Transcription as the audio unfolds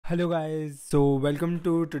Hello guys, so welcome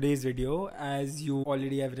to today's video. As you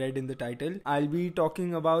already have read in the title, I'll be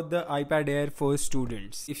talking about the iPad Air for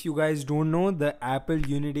students. If you guys don't know, the Apple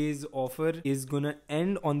Unidays offer is gonna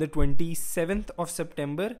end on the 27th of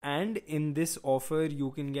September, and in this offer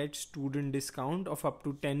you can get student discount of up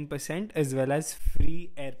to 10% as well as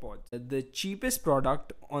free AirPods. The cheapest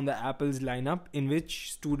product on the Apple's lineup in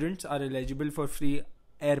which students are eligible for free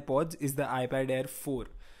AirPods is the iPad Air 4.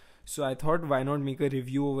 So I thought, why not make a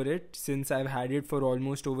review over it since I've had it for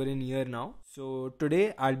almost over a year now. So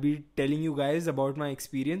today I'll be telling you guys about my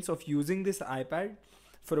experience of using this iPad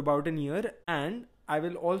for about a year, and I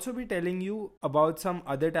will also be telling you about some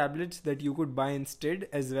other tablets that you could buy instead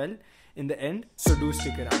as well in the end. So do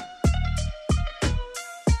stick around.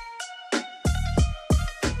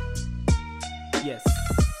 Yes,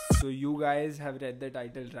 so you guys have read the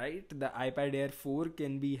title right. The iPad Air 4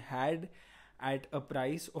 can be had at a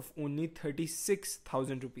price of only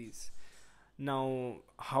 36,000 rupees. Now,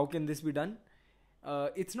 how can this be done?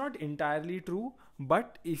 It's not entirely true,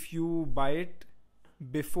 but if you buy it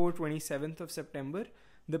before 27th of September,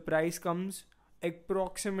 the price comes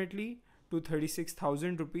approximately to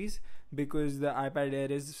 36,000 rupees because the iPad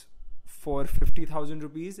Air is for 50,000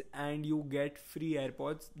 rupees and you get free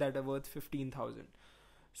AirPods that are worth 15,000.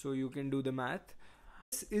 So you can do the math.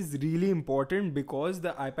 This is really important because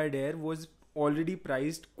the iPad Air was already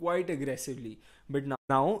priced quite aggressively, but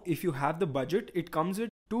now if you have the budget, it comes with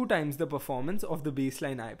 2 times the performance of the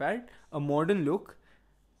baseline iPad, a modern look,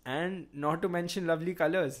 and not to mention lovely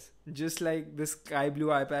colors, just like the sky blue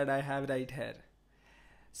iPad I have right here.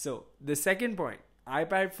 So the second point,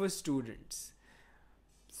 iPad for students.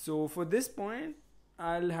 So for this point,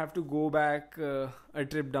 I'll have to go back a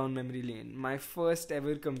trip down memory lane. My first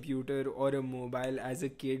ever computer or a mobile as a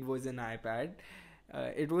kid was an iPad.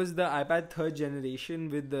 It was the iPad 3rd generation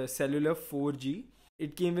with the cellular 4G.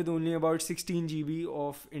 It came with only about 16 GB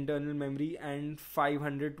of internal memory and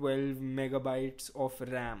 512 megabytes of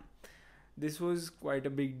RAM. This was quite a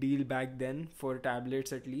big deal back then for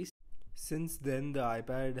tablets at least. Since then, the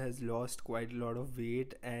iPad has lost quite a lot of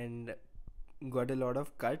weight and got a lot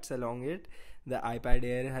of cuts along it. The iPad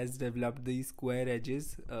Air has developed these square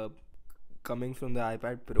edges coming from the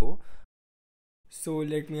iPad Pro. So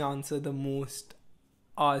let me answer the most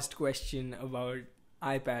asked question about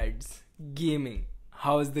iPads: gaming.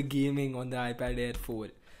 How's the gaming on the iPad Air 4?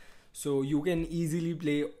 So you can easily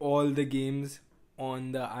play all the games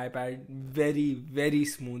on the iPad very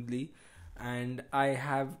smoothly, and I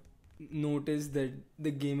have noticed that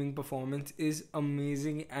the gaming performance is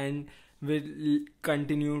amazing and will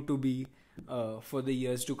continue to be for the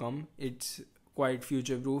years to come. It's quite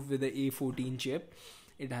future proof with the A14 chip.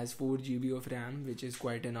 It has 4 GB of RAM, which is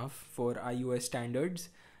quite enough for iOS standards.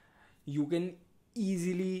 You can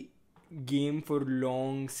easily game for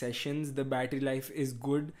long sessions. The battery life is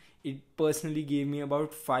good. It personally gave me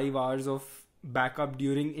about 5 hours of backup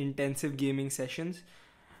during intensive gaming sessions.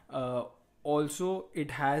 Also,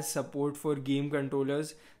 it has support for game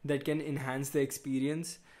controllers that can enhance the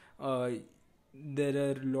experience. There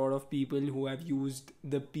are a lot of people who have used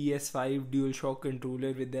the PS5 DualShock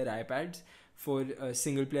controller with their iPads for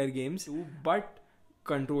single player games too, but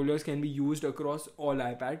controllers can be used across all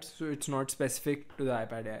iPads, so it's not specific to the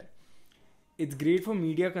iPad Air. It's great for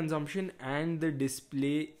media consumption, and the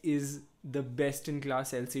display is the best in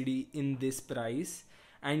class LCD in this price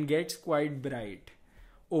and gets quite bright.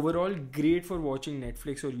 Overall, great for watching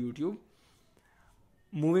Netflix or YouTube.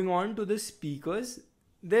 Moving on to the speakers,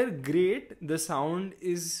 they're great. The sound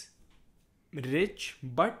is rich,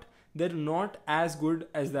 but they're not as good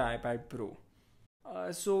as the iPad Pro.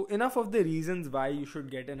 So enough of the reasons why you should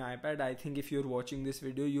get an iPad. I think if you're watching this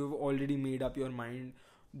video, you've already made up your mind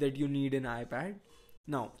that you need an iPad.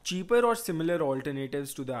 Now, cheaper or similar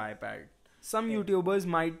alternatives to the iPad. Some YouTubers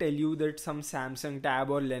might tell you that some Samsung tab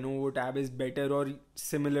or Lenovo tab is better or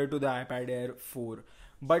similar to the iPad Air 4.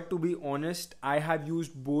 But to be honest, I have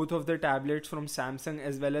used both of the tablets from Samsung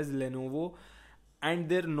as well as Lenovo, and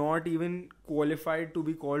they're not even qualified to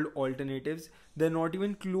be called alternatives. They're not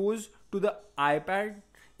even close to the iPad.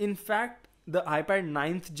 In fact, the iPad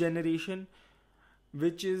 9th generation,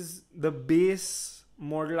 which is the base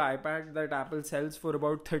model iPad that Apple sells for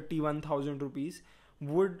about 31,000 rupees,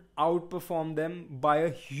 would outperform them by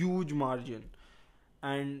a huge margin.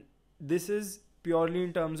 And this is purely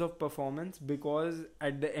in terms of performance, because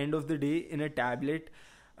at the end of the day, in a tablet,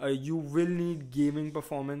 you will need gaming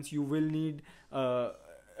performance, you will need a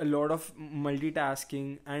lot of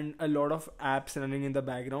multitasking and a lot of apps running in the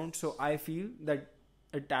background. So I feel that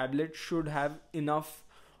a tablet should have enough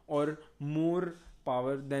or more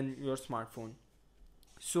power than your smartphone.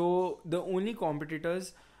 So the only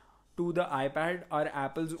competitors to the iPad are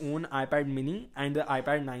Apple's own iPad mini and the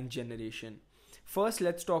iPad 9th generation. First,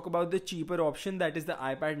 let's talk about the cheaper option, that is the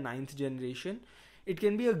iPad 9th generation. It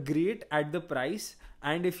can be a great at the price,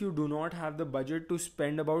 and if you do not have the budget to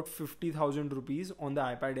spend about 50,000 rupees on the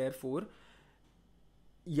iPad Air 4,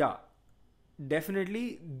 yeah,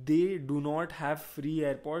 definitely they do not have free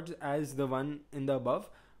AirPods as the one in the above,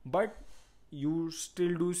 but you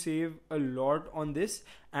still do save a lot on this.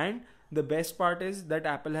 And the best part is that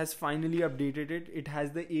Apple has finally updated it. It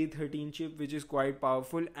has the A13 chip, which is quite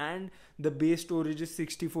powerful, and the base storage is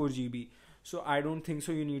 64 GB. So I don't think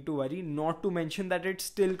so you need to worry. Not to mention that it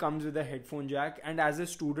still comes with a headphone jack, and as a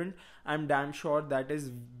student I'm damn sure that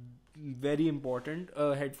is very important.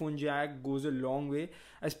 A headphone jack goes a long way,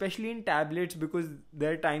 especially in tablets, because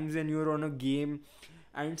there are times when you're on a game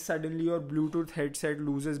and suddenly your Bluetooth headset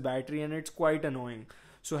loses battery and it's quite annoying.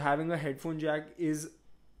 So having a headphone jack is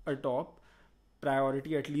a top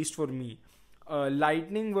priority, at least for me.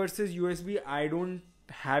 Lightning versus USB, I don't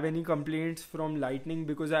have any complaints from Lightning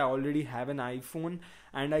because I already have an iPhone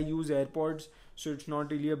and I use AirPods, so it's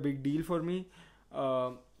not really a big deal for me.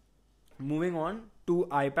 Moving on to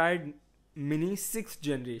iPad mini 6th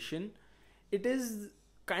generation, it is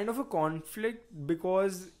kind of a conflict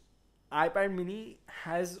because iPad mini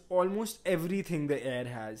has almost everything the Air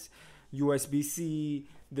has: USB-C,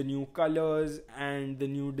 the new colors and the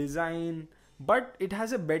new design, but it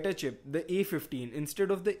has a better chip, the A15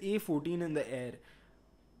 instead of the A14 in the Air,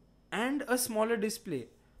 and a smaller display.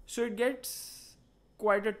 So it gets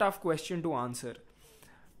quite a tough question to answer.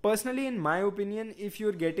 Personally, in my opinion, if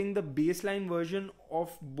you're getting the baseline version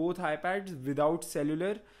of both iPads without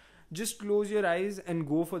cellular, just close your eyes and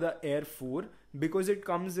go for the Air 4 because it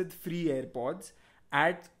comes with free AirPods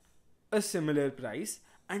at a similar price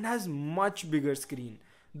and has much bigger screen.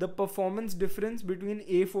 The performance difference between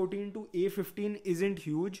A14 to A15 isn't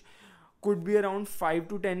huge, could be around 5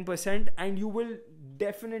 to 10%, and you will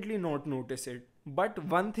definitely not notice it. But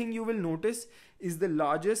one thing you will notice is the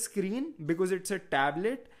larger screen because it's a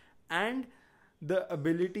tablet, and the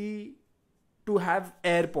ability to have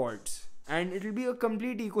AirPods, and it will be a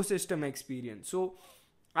complete ecosystem experience. So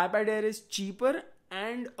iPad Air is cheaper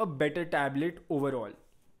and a better tablet overall.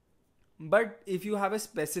 But if you have a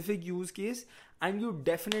specific use case and you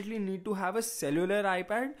definitely need to have a cellular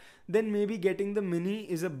iPad, then maybe getting the mini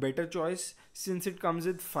is a better choice since it comes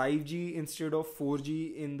with 5G instead of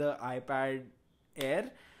 4G in the iPad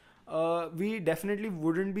Air. We definitely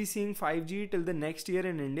wouldn't be seeing 5G till the next year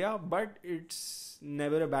in India, but it's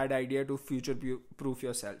never a bad idea to future proof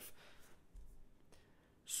yourself.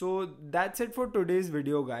 So that's it for today's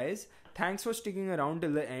video, guys. Thanks for sticking around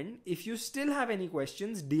till the end. If you still have any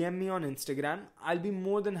questions, DM me on Instagram. I'll be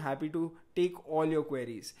more than happy to take all your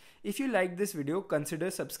queries. If you like this video,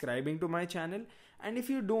 consider subscribing to my channel. And if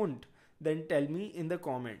you don't, then tell me in the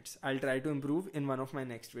comments. I'll try to improve in one of my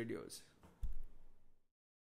next videos.